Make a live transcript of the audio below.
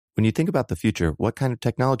When you think about the future, what kind of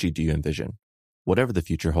technology do you envision? Whatever the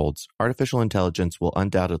future holds, artificial intelligence will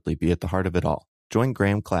undoubtedly be at the heart of it all. Join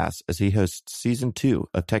Graham Class as he hosts Season 2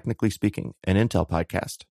 of Technically Speaking, an Intel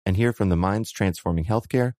podcast, and hear from the minds transforming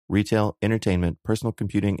healthcare, retail, entertainment, personal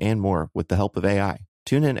computing, and more with the help of AI.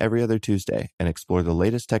 Tune in every other Tuesday and explore the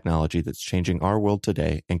latest technology that's changing our world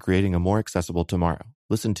today and creating a more accessible tomorrow.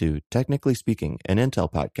 Listen to Technically Speaking, an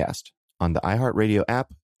Intel podcast on the iHeartRadio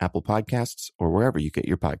app, Apple Podcasts, or wherever you get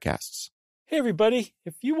your podcasts. Hey everybody,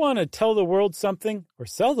 if you want to tell the world something or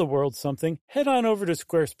sell the world something, head on over to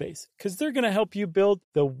Squarespace, because they're going to help you build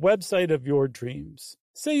the website of your dreams.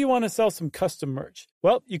 Say you want to sell some custom merch.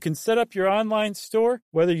 Well, you can set up your online store,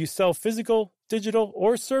 whether you sell physical, digital,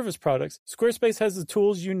 or service products. Squarespace has the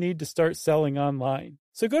tools you need to start selling online.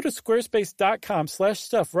 So go to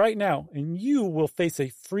squarespace.com/stuff right now, and you will face a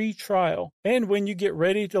free trial. And when you get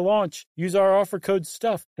ready to launch, use our offer code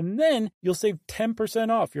STUFF, and then you'll save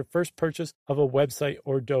 10% off your first purchase of a website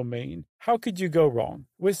or domain. How could you go wrong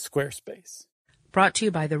with Squarespace? Brought to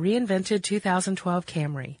you by the reinvented 2012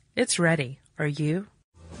 Camry. It's ready. Are you?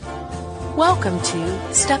 Welcome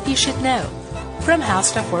to Stuff You Should Know from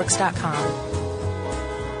HowStuffWorks.com.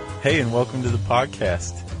 Hey, and welcome to the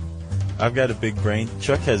podcast. I've got a big brain.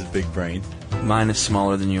 Chuck has a big brain. Mine is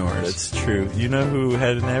smaller than yours. That's true. You know who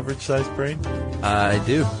had an average-sized brain? I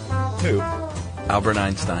do. Who? Albert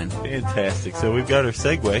Einstein. Fantastic. So we've got our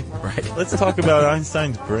segue. Right. Let's talk about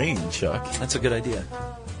Einstein's brain, Chuck. That's a good idea.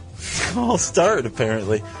 I'll start,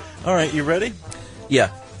 apparently. All right, you ready?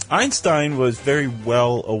 Yeah. Einstein was very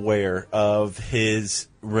well aware of his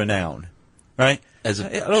renown, right? I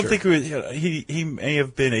don't think he may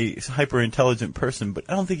have been a hyper-intelligent person, but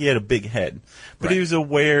I don't think he had a big head. But right. He was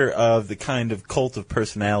aware of the kind of cult of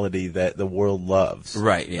personality that the world loves.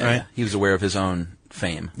 Right, yeah. Right? He was aware of his own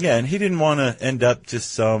fame. Yeah, and he didn't want to end up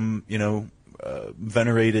just some,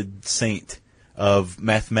 venerated saint of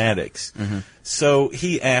mathematics. Mm-hmm. So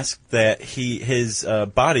he asked that his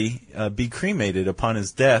body be cremated upon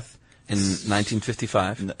his death. In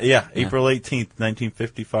 1955? Yeah, April 18th,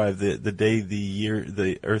 1955, the day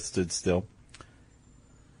the Earth stood still.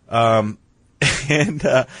 And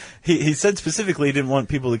he said specifically he didn't want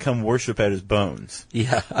people to come worship at his bones.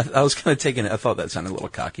 Yeah, I was kind of taking it. I thought that sounded a little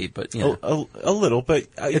cocky, but, you know. A little, but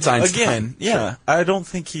it's Einstein. Again, yeah, sure. I don't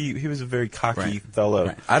think he was a very cocky fellow.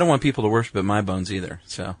 Right. I don't want people to worship at my bones either,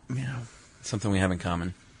 so yeah. Something we have in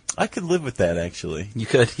common. I could live with that, actually. You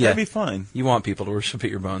could, yeah. That'd be fine. You want people to worship at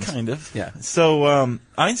your bones. Kind of. Yeah. So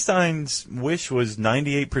Einstein's wish was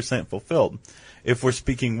 98% fulfilled, if we're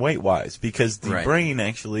speaking weight-wise, because the brain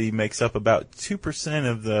actually makes up about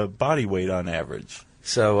 2% of the body weight on average.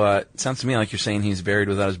 So it sounds to me like you're saying he's buried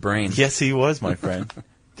without his brain. Yes, he was, my friend.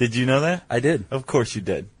 Did you know that? I did. Of course you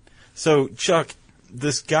did. So, Chuck,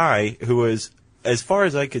 this guy who was, as far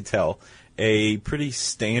as I could tell, a pretty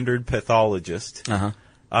standard pathologist,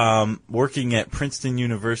 working at Princeton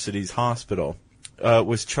University's hospital,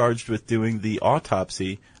 was charged with doing the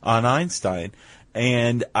autopsy on Einstein.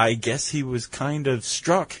 And I guess he was kind of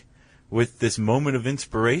struck with this moment of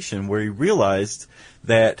inspiration where he realized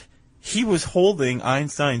that he was holding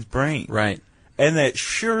Einstein's brain. Right. And that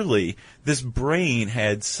surely this brain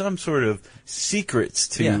had some sort of secrets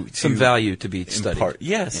to some value to be studied. Impart.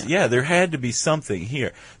 Yes, there had to be something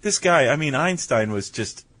here. This guy, I mean, Einstein was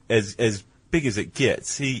just as big as it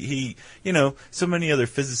gets. He so many other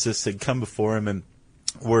physicists had come before him and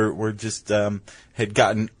were just had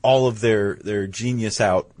gotten all of their genius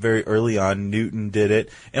out very early on. Newton did it,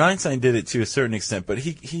 and Einstein did it to a certain extent, but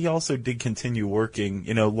he also did continue working,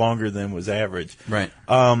 longer than was average. Right.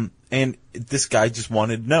 And this guy just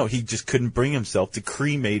wanted to know. He just couldn't bring himself to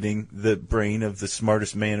cremating the brain of the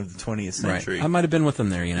smartest man of the 20th century. Right. I might have been with him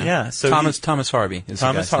there, Yeah. So Thomas Harvey.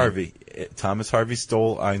 Thomas Harvey. Thomas Harvey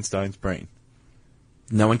stole Einstein's brain.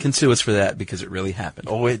 No one can sue us for that because it really happened.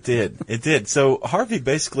 Oh, it did. It did. So Harvey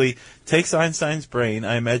basically takes Einstein's brain,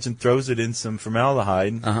 I imagine throws it in some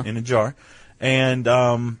formaldehyde in a jar, and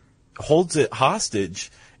holds it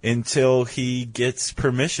hostage until he gets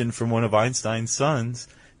permission from one of Einstein's sons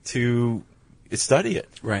to study it.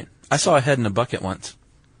 Right. I saw a head in a bucket once.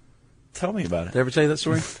 Tell me about it. Did I ever tell you that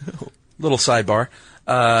story? Little sidebar.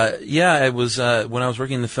 It was when I was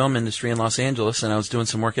working in the film industry in Los Angeles, and I was doing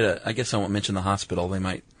some work at I guess I won't mention the hospital. They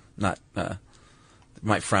might not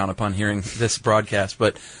might frown upon hearing this broadcast,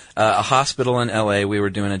 but a hospital in L.A., we were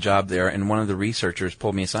doing a job there, and one of the researchers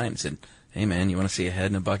pulled me aside and said, "Hey, man, you want to see a head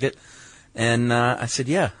in a bucket?" And I said,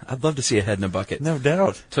 "Yeah, I'd love to see a head in a bucket." No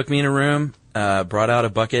doubt. Took me in a room, brought out a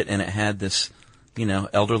bucket, and it had this,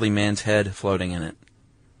 elderly man's head floating in it.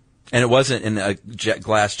 And it wasn't in a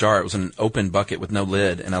glass jar. It was an open bucket with no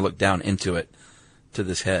lid, and I looked down into it. to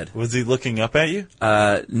this head. Was he looking up at you?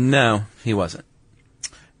 No, he wasn't.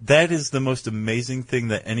 That is the most amazing thing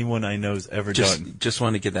that anyone I know has ever done. Just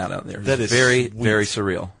wanted to get that out there. That is very, sweet. very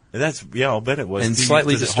surreal. I'll bet it was. And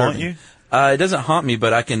slightly does disturbing. It haunt you? It doesn't haunt me,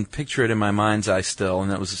 but I can picture it in my mind's eye still, and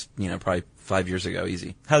that was, probably 5 years ago,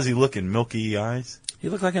 easy. How's he looking? Milky eyes? He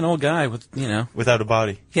looked like an old guy with, Without a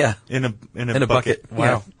body? Yeah. In a bucket. Wow.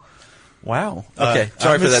 Yeah. Wow. Okay,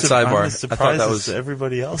 sorry for that sidebar. I'm as surprised I thought that was as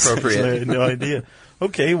everybody else. appropriate. I had no idea.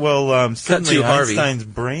 Okay, well, suddenly to Harvey. Einstein's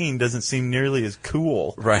brain doesn't seem nearly as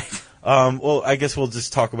cool. Right. Well, I guess we'll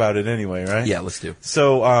just talk about it anyway, right? Yeah, let's do.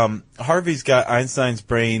 So, Harvey's got Einstein's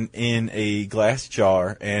brain in a glass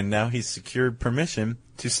jar, and now he's secured permission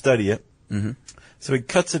to study it. Mm-hmm. So he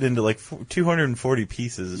cuts it into 240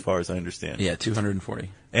 pieces, as far as I understand. Yeah,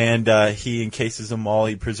 240. And he encases them all.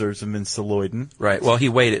 He preserves them in celluloid. Right. Well, he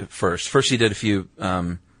weighed it first. First, he did a few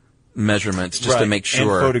measurements just to make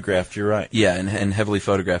sure. And photographed. You're right. Yeah, and heavily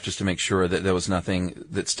photographed just to make sure that there was nothing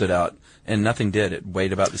that stood out, and nothing did. It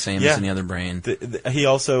weighed about the same as any other brain. He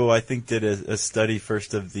also, I think, did a study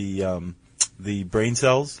first of the brain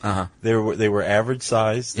cells. Uh-huh. They were average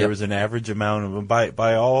size. There was an average amount of them.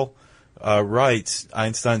 By all rights,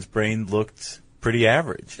 Einstein's brain looked pretty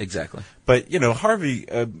average. Exactly. But, Harvey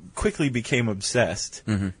quickly became obsessed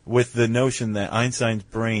with the notion that Einstein's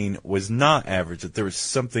brain was not average, that there was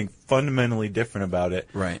something fundamentally different about it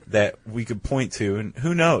that we could point to. And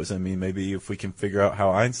who knows? I mean, maybe if we can figure out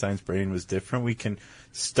how Einstein's brain was different, we can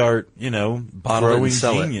start, growing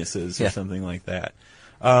geniuses or something like that.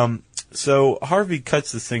 So Harvey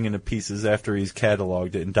cuts this thing into pieces after he's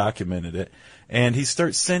cataloged it and documented it, and he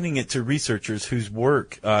starts sending it to researchers whose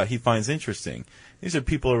work he finds interesting. These are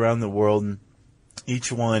people around the world, and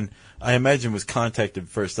each one, I imagine, was contacted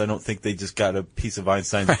first. I don't think they just got a piece of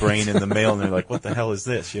Einstein's brain in the mail, and they're like, what the hell is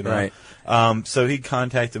this, Right. So he'd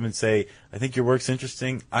contact them and say, I think your work's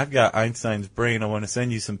interesting. I've got Einstein's brain. I want to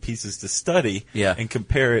send you some pieces to study and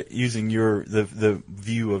compare it using the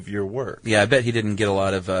view of your work. Yeah, I bet he didn't get a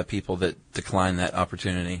lot of people that declined that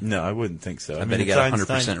opportunity. No, I wouldn't think so. I bet he got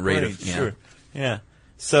 100% rate of, Sure. Yeah.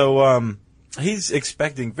 So, he's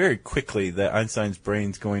expecting very quickly that Einstein's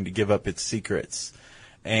brain's going to give up its secrets.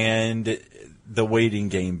 And the waiting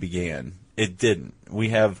game began. It didn't. We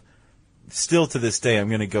have, still to this day, I'm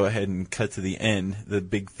going to go ahead and cut to the end, the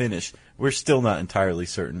big finish. We're still not entirely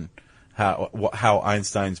certain how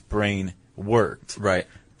Einstein's brain worked. Right.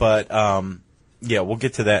 But, we'll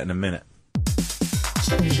get to that in a minute.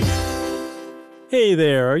 Hey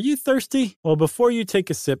there, are you thirsty? Well, before you take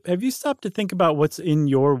a sip, have you stopped to think about what's in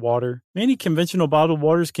your water? Many conventional bottled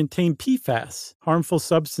waters contain PFAS, harmful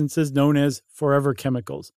substances known as forever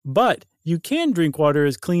chemicals. But you can drink water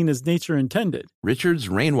as clean as nature intended. Richard's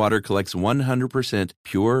Rainwater collects 100%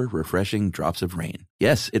 pure, refreshing drops of rain.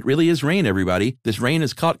 Yes, it really is rain, everybody. This rain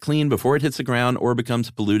is caught clean before it hits the ground or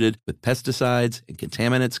becomes polluted with pesticides and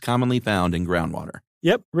contaminants commonly found in groundwater.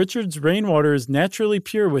 Yep, Richard's Rainwater is naturally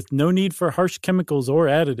pure with no need for harsh chemicals or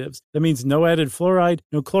additives. That means no added fluoride,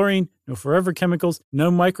 no chlorine, no forever chemicals, no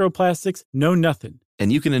microplastics, no nothing.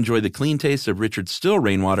 And you can enjoy the clean taste of Richard's still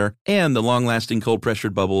rainwater and the long-lasting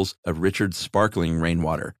cold-pressured bubbles of Richard's sparkling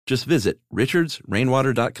rainwater. Just visit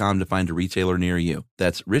richardsrainwater.com to find a retailer near you.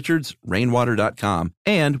 That's richardsrainwater.com.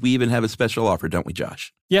 And we even have a special offer, don't we,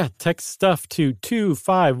 Josh? Yeah, text stuff to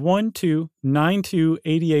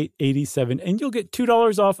 2512928887, and you'll get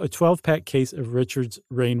 $2 off a 12-pack case of Richard's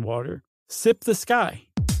Rainwater. Sip the sky.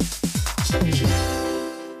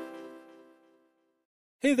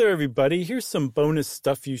 Hey there, everybody. Here's some bonus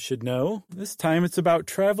stuff you should know. This time it's about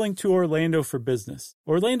traveling to Orlando for business.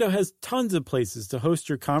 Orlando has tons of places to host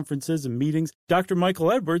your conferences and meetings. Dr.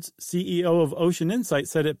 Michael Edwards, CEO of Ocean Insight,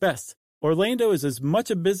 said it best. Orlando is as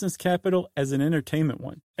much a business capital as an entertainment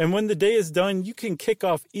one. And when the day is done, you can kick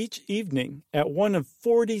off each evening at one of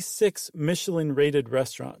 46 Michelin-rated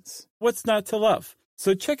restaurants. What's not to love?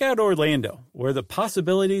 So check out Orlando, where the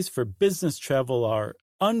possibilities for business travel are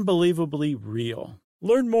unbelievably real.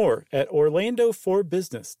 Learn more at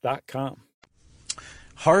orlandoforbusiness.com.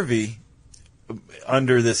 Harvey,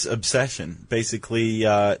 under this obsession, basically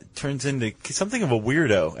turns into something of a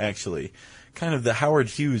weirdo, actually. Kind of the Howard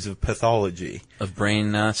Hughes of pathology. Of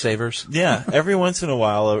brain savers? Yeah. Every once in a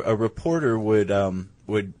while, a reporter would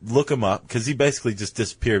look him up, because he basically just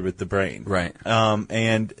disappeared with the brain. Right.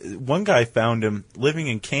 And one guy found him living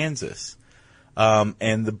in Kansas,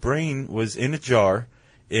 and the brain was in a jar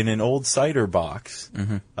in an old cider box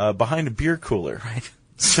behind a beer cooler. Right.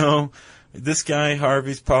 So this guy,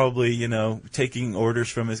 Harvey's probably, taking orders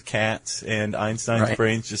from his cats, and Einstein's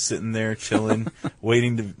brain's just sitting there chilling,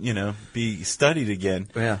 waiting to, be studied again.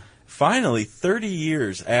 Yeah. Finally, 30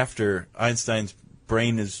 years after Einstein's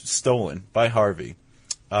brain is stolen by Harvey,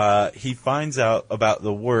 he finds out about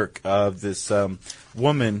the work of this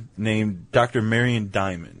woman named Dr. Marion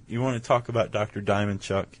Diamond. You want to talk about Dr. Diamond,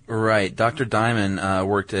 Chuck? Right. Dr. Diamond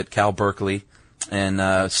worked at Cal Berkeley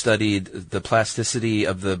and studied the plasticity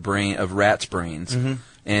of the brain of rats' brains. Mm-hmm.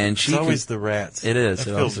 And It's always the rats. It is. It It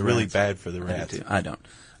feels always the really rats. bad for the rats. I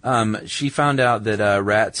don't. She found out that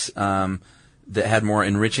rats that had more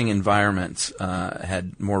enriching environments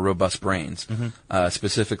had more robust brains. Mm-hmm.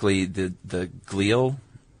 Specifically, the glial,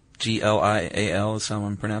 G-L-I-A-L is how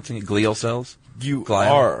I'm pronouncing it, glial cells. You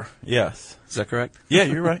Glial. are, yes. Is that correct? Yeah,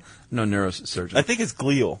 you're right. No neurosurgeon. I think it's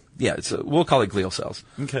glial. Yeah, we'll call it glial cells.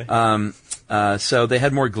 Okay. So they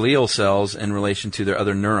had more glial cells in relation to their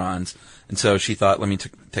other neurons, and so she thought, let me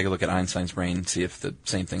take a look at Einstein's brain and see if the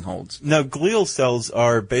same thing holds. Now, glial cells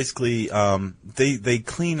are basically they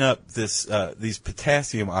clean up these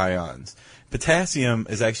potassium ions. Potassium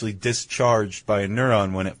is actually discharged by a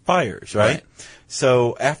neuron when it fires, right?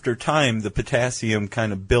 So after time, the potassium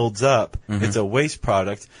kind of builds up. Mm-hmm. It's a waste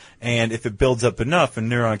product, and if it builds up enough, a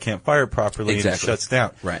neuron can't fire properly and it shuts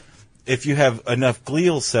down. Right. If you have enough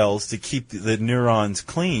glial cells to keep the neurons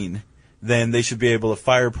clean, then they should be able to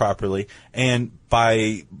fire properly. And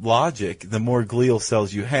by logic, the more glial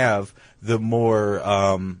cells you have, the more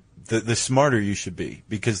the smarter you should be,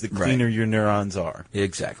 because the cleaner your neurons are.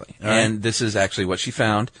 Exactly. All right. And this is actually what she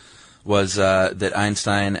found, was that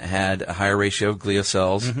Einstein had a higher ratio of glial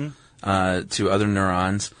cells to other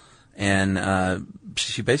neurons, and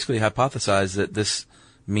she basically hypothesized that this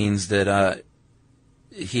means that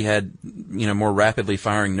he had, more rapidly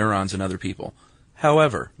firing neurons than other people.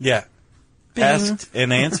 However, Yeah. Asked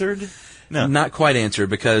and answered? No. not quite answered,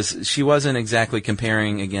 because she wasn't exactly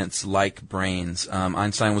comparing against like brains.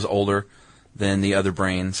 Einstein was older than the other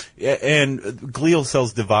brains. Yeah, and glial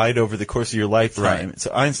cells divide over the course of your lifetime. Right.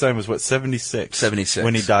 So Einstein was, 76? 76.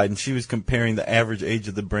 When he died, and she was comparing the average age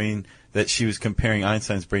of the brain that she was comparing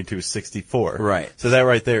Einstein's brain to was 64. Right. So that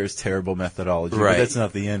right there is terrible methodology. Right. But that's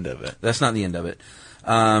not the end of it. That's not the end of it.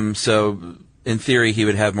 So in theory, he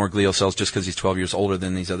would have more glial cells just because he's 12 years older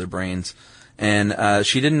than these other brains. And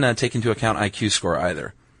she didn't take into account IQ score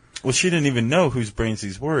either. Well, she didn't even know whose brains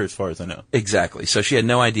these were, as far as I know. Exactly. So she had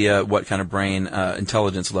no idea what kind of brain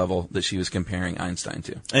intelligence level that she was comparing Einstein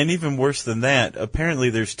to. And even worse than that,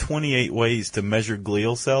 apparently there's 28 ways to measure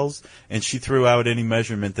glial cells, and she threw out any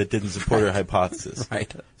measurement that didn't support her hypothesis.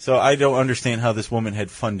 Right. So I don't understand how this woman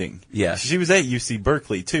had funding. Yeah. She was at UC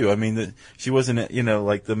Berkeley, too. I mean, she wasn't at,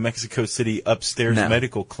 like the Mexico City upstairs No.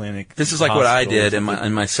 medical clinic. This is like what I did in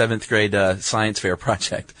hospital. my 7th grade science fair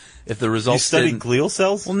project. If the You results studied didn't, glial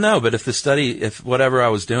cells? well, no, but if whatever I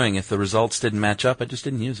was doing, if the results didn't match up, I just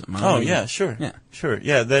didn't use them. Oh, yeah, sure. Yeah. Sure.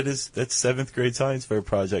 Yeah, that's 7th grade science fair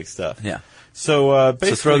project stuff. Yeah. So, basically.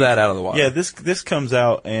 So throw that out of the water. Yeah, this comes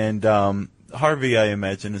out, and Harvey, I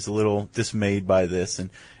imagine, is a little dismayed by this,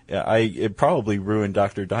 and it probably ruined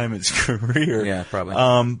Dr. Diamond's career. Yeah,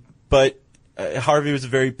 probably. But Harvey was a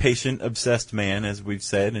very patient, obsessed man, as we've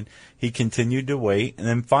said, and he continued to wait, and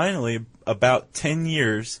then finally, about 10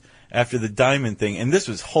 years after the Diamond thing, and this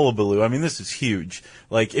was hullabaloo. I mean, this is huge.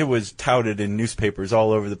 Like, it was touted in newspapers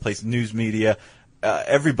all over the place, news media.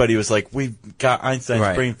 Everybody was like, we've got Einstein's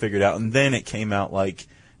Right. brain figured out, and then it came out like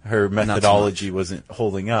her methodology wasn't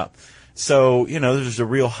holding up. So, there's a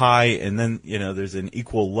real high, and then, there's an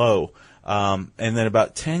equal low. And then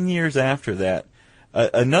about 10 years after that,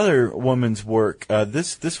 another woman's work,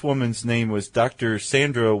 this woman's name was Dr.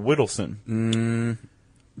 Sandra Whittleson.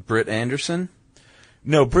 Britt Anderson?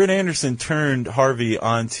 No, Britt Anderson turned Harvey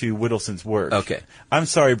onto Whittleson's work. Okay. I'm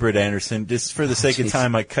sorry, Britt Anderson. Just for the sake of jeez.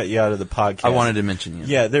 time, I cut you out of the podcast. I wanted to mention you.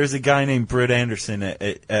 Yeah, there's a guy named Britt Anderson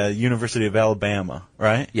at University of Alabama,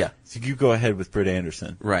 right? Yeah. So you go ahead with Britt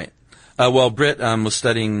Anderson. Right. Well, Britt was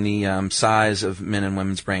studying the size of men and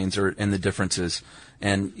women's brains and the differences.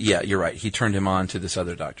 And, yeah, you're right. He turned him on to this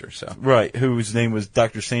other doctor. So Right, whose name was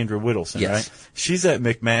Dr. Sandra Whittleson, Yes. right? She's at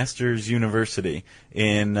McMaster's University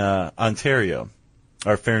in Ontario,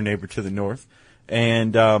 our fair neighbor to the north.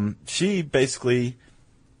 And she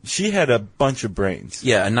had a bunch of brains.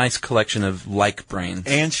 Yeah, a nice collection of like brains.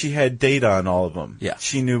 And she had data on all of them. Yeah.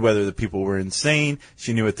 She knew whether the people were insane.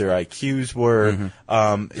 She knew what their IQs were.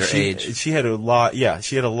 Their age. She had a lot. Yeah,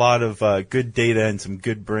 she had a lot of good data and some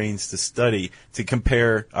good brains to study to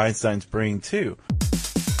compare Einstein's brain to.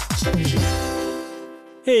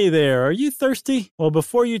 Hey there, are you thirsty? Well,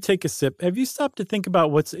 before you take a sip, have you stopped to think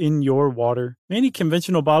about what's in your water? Many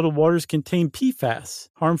conventional bottled waters contain PFAS,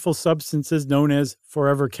 harmful substances known as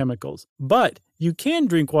forever chemicals. But you can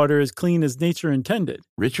drink water as clean as nature intended.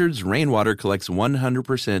 Richard's Rainwater collects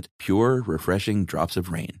 100% pure, refreshing drops of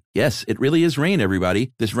rain. Yes, it really is rain,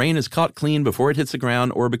 everybody. This rain is caught clean before it hits the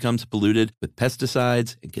ground or becomes polluted with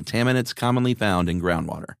pesticides and contaminants commonly found in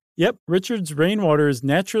groundwater. Yep, Richard's Rainwater is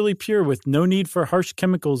naturally pure with no need for harsh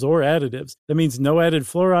chemicals or additives. That means no added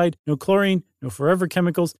fluoride, no chlorine, no forever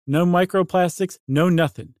chemicals, no microplastics, no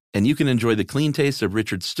nothing. And you can enjoy the clean taste of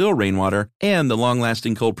Richard's still rainwater and the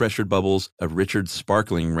long-lasting cold-pressured bubbles of Richard's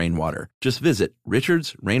sparkling rainwater. Just visit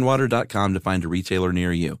richardsrainwater.com to find a retailer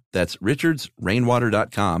near you. That's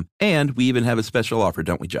richardsrainwater.com. And we even have a special offer,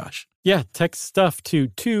 don't we, Josh? Yeah, text stuff to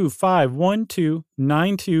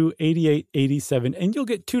 2512928887 and you'll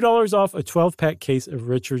get $2 off a 12-pack case of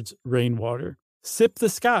Richard's Rainwater. Sip the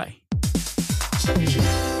sky.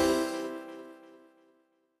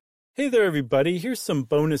 Hey there, everybody. Here's some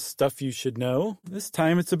bonus stuff you should know. This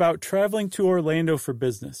time it's about traveling to Orlando for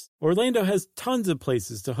business. Orlando has tons of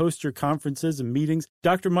places to host your conferences and meetings.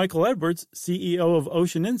 Dr. Michael Edwards, CEO of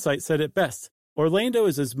Ocean Insight, said it best. Orlando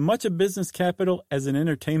is as much a business capital as an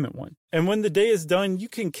entertainment one. And when the day is done, you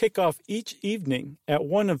can kick off each evening at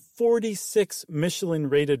one of 46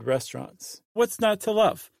 Michelin-rated restaurants. What's not to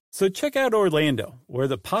love? So check out Orlando, where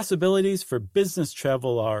the possibilities for business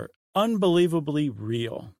travel are unbelievably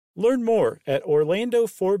real. Learn more at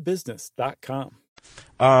orlandoforbusiness.com.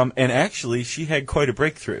 And actually, she had quite a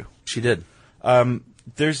breakthrough. She did.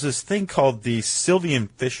 There's this thing called the Sylvian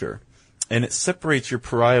fissure, and it separates your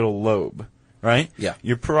parietal lobe, right? Yeah.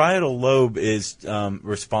 Your parietal lobe is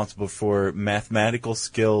responsible for mathematical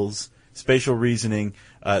skills, spatial reasoning,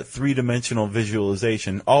 three-dimensional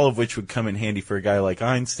visualization, all of which would come in handy for a guy like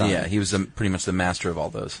Einstein. Yeah, he was pretty much the master of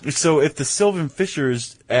all those. So if the Sylvian fissure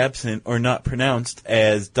is absent or not pronounced,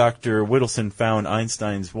 as Dr. Whittleson found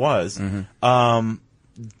Einstein's was,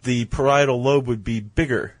 the parietal lobe would be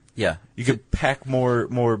bigger. Yeah. You could pack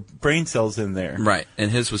more brain cells in there. Right,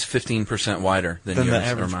 and his was 15% wider than yours the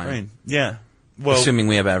average or mine. brain. Yeah. Well, assuming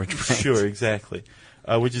we have average brains. Sure, exactly.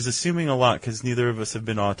 Which is assuming a lot because neither of us have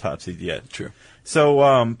been autopsied yet. True.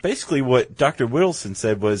 So basically what Dr. Whittleson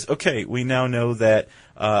said was, okay, we now know that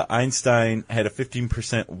Einstein had a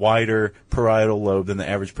 15% wider parietal lobe than the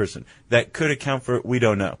average person. That could account for it. We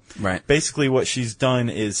don't know. Right. Basically what she's done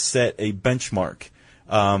is set a benchmark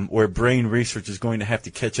where brain research is going to have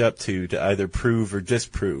to catch up to either prove or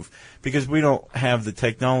disprove, because we don't have the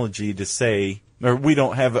technology to say, or we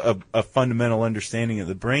don't have a fundamental understanding of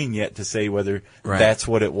the brain yet to say whether that's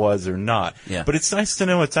what it was or not. Yeah. But it's nice to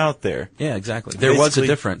know it's out there. Yeah, exactly. There was a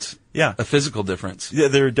difference. Yeah. A physical difference. Yeah,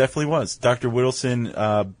 there definitely was. Dr.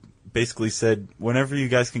 Whittleson basically said, whenever you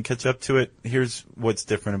guys can catch up to it, here's what's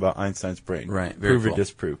different about Einstein's brain. Right. Very Prove cool. or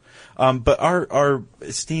disprove. But our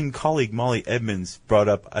esteemed colleague Molly Edmonds brought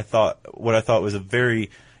up, what I thought was a very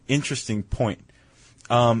interesting point.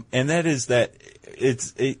 And that is that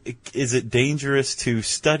is it dangerous to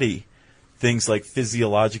study things like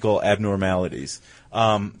physiological abnormalities?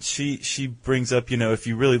 She brings up, if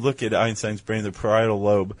you really look at Einstein's brain, the parietal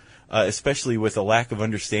lobe, especially with a lack of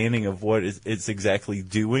understanding of what it's exactly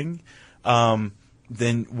doing,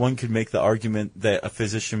 then one could make the argument that a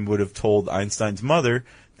physician would have told Einstein's mother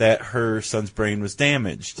that her son's brain was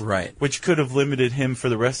damaged. Right. Which could have limited him for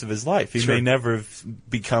the rest of his life. He may never have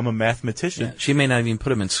become a mathematician. Yeah. She may not even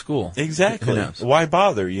put him in school. Exactly. Who knows? Why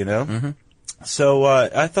bother, Mm-hmm. So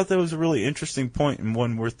I thought that was a really interesting point and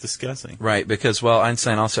one worth discussing. Right, because,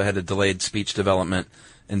 Einstein also had a delayed speech development,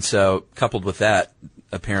 and so coupled with that,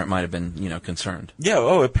 a parent might have been, concerned.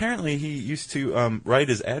 Yeah, apparently he used to write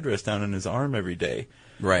his address down on his arm every day.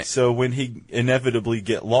 Right. So when he inevitably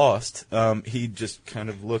get lost, he'd just kind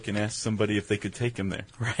of look and ask somebody if they could take him there.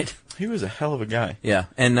 Right. He was a hell of a guy. Yeah,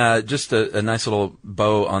 and just a nice little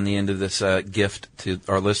bow on the end of this gift to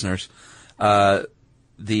our listeners.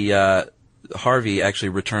 Harvey actually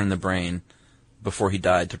returned the brain before he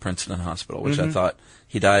died to Princeton Hospital, which I thought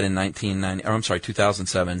he died in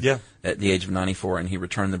 2007 at the age of 94, and he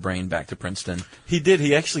returned the brain back to Princeton. He did.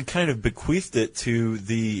 He actually kind of bequeathed it to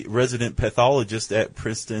the resident pathologist at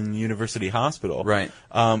Princeton University Hospital, right?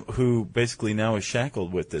 Who basically now is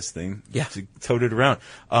shackled with this thing. Yeah. To tote it around.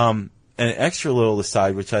 An extra little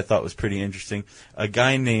aside, which I thought was pretty interesting, a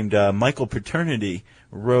guy named Michael Paternity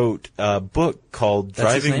wrote a book called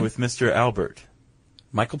Driving with Mr. Albert.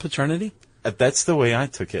 Michael Paternity? That's the way I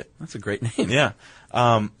took it. That's a great name. Yeah.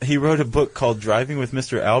 He wrote a book called Driving with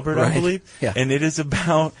Mr. Albert, I believe. Yeah. And it is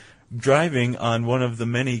about driving on one of the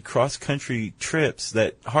many cross-country trips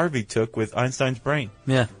that Harvey took with Einstein's brain.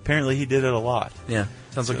 Yeah. Apparently he did it a lot. Yeah.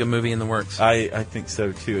 Sounds like a movie in the works. I think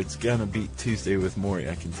so, too. It's going to beat Tuesday with Morrie,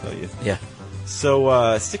 I can tell you. Yeah.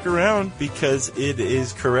 So stick around because it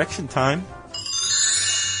is correction time.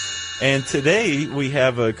 And today we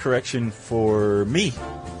have a correction for me.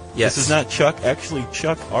 Yes. This is not Chuck. Actually,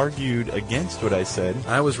 Chuck argued against what I said.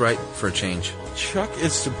 I was right for a change. Chuck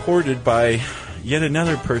is supported by yet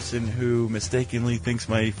another person who mistakenly thinks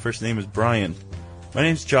my first name is Brian. My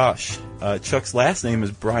name's Josh. Chuck's last name is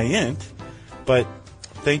Bryant, but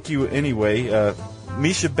thank you anyway.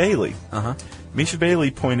 Misha Bailey. Uh-huh. Misha Bailey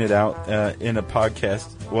pointed out in a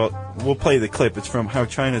podcast, well, we'll play the clip. It's from How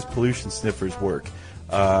China's Pollution Sniffers Work.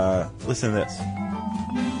 Listen to this.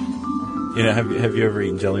 You know, have you ever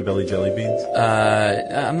eaten Jelly Belly jelly beans?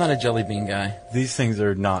 I'm not a jelly bean guy. These things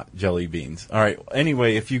are not jelly beans. All right.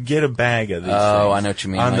 Anyway, if you get a bag of these things, I know what you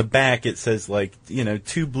mean. On the back it says 2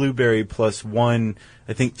 blueberry plus 1,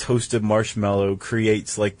 I think, toasted marshmallow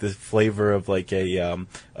creates the flavor of a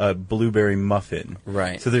blueberry muffin.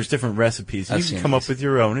 Right. So there's different recipes. I've You seen can come these. up with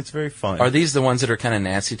your own. It's very fun. Are these the ones that are kind of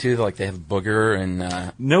nasty too? Like they have booger and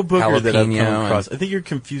no booger that I've come jalapeno across. I think you're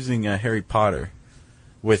confusing Harry Potter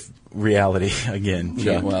with reality again.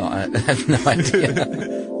 Yeah, Chuck. well, I have no idea.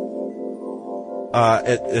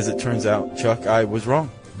 As it turns out, Chuck, I was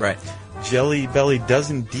wrong. Right. Jelly Belly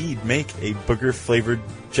does indeed make a booger-flavored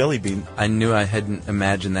jelly bean. I knew I hadn't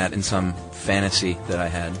imagined that in some fantasy that I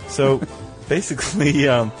had. So, basically,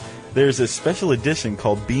 there's a special edition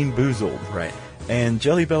called Bean Boozled. Right. And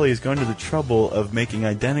Jelly Belly is going to the trouble of making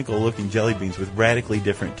identical-looking jelly beans with radically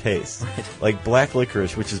different tastes. Right. Like black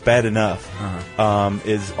licorice, which is bad enough,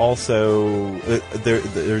 is also...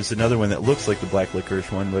 there's another one that looks like the black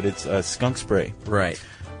licorice one, but it's skunk spray. Right.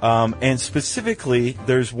 And specifically,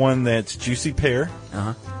 there's one that's juicy pear,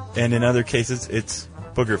 and in other cases, it's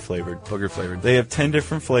booger-flavored. Booger-flavored. They have 10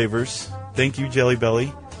 different flavors. Thank you, Jelly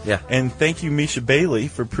Belly. Yeah. And thank you, Misha Bailey,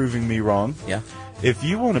 for proving me wrong. Yeah. If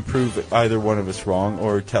you want to prove either one of us wrong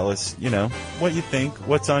or tell us, what you think,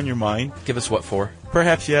 what's on your mind, Give us what for?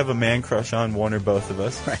 perhaps you have a man crush on one or both of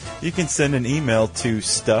us, Right. you can send an email to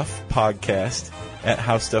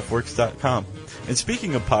stuffpodcast@howstuffworks.com. And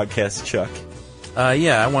speaking of podcasts, Chuck,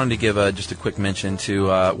 I wanted to give just a quick mention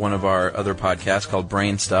to one of our other podcasts called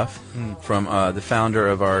Brain Stuff from the founder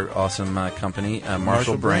of our awesome company,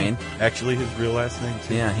 Marshall Brain. Actually, his real last name,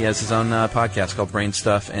 too. Yeah, he has his own podcast called Brain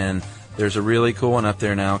Stuff, and there's a really cool one up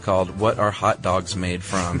there now called What Are Hot Dogs Made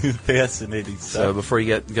From? Fascinating stuff. So before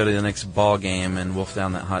you go to the next ball game and wolf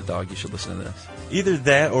down that hot dog, you should listen to this. Either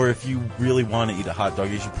that, or if you really want to eat a hot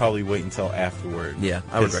dog, you should probably wait until afterward. Yeah,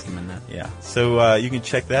 I would recommend that. Yeah. So you can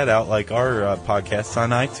check that out, like our podcasts, on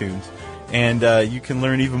iTunes. And you can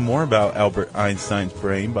learn even more about Albert Einstein's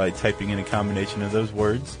brain by typing in a combination of those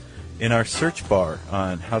words in our search bar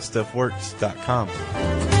on howstuffworks.com.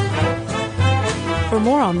 For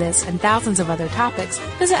more on this and thousands of other topics,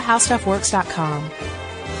 visit howstuffworks.com.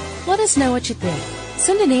 Let us know what you think.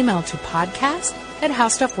 Send an email to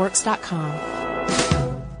podcast@howstuffworks.com.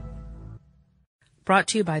 Brought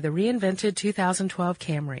to you by the reinvented 2012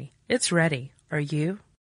 Camry. It's ready. Are you?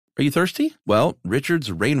 Are you thirsty? Well,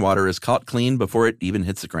 Richard's rainwater is caught clean before it even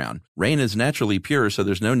hits the ground. Rain is naturally pure, so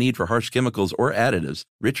there's no need for harsh chemicals or additives.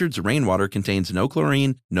 Richard's rainwater contains no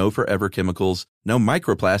chlorine, no forever chemicals, no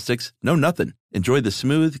microplastics, no nothing. Enjoy the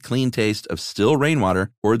smooth, clean taste of still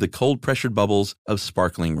rainwater or the cold-pressured bubbles of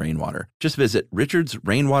sparkling rainwater. Just visit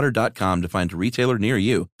richardsrainwater.com to find a retailer near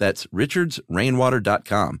you. That's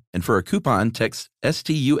richardsrainwater.com. And for a coupon, text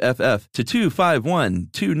STUFF to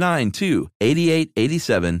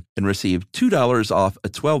 251-292-8887 and receive $2 off a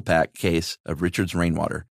 12-pack case of Richard's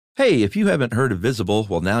Rainwater. Hey, if you haven't heard of Visible,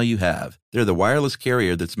 well, now you have. They're the wireless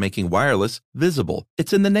carrier that's making wireless visible.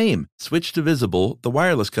 It's in the name. Switch to Visible, the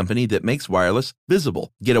wireless company that makes wireless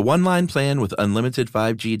visible. Get a one-line plan with unlimited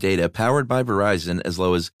 5G data powered by Verizon as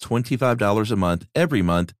low as $25 a month every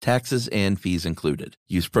month, taxes and fees included.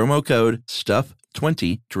 Use promo code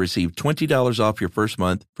STUFF20 to receive $20 off your first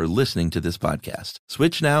month for listening to this podcast.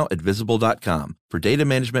 Switch now at Visible.com. For data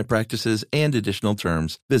management practices and additional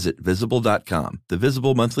terms, visit Visible.com. The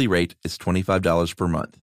Visible monthly rate is $25 per month.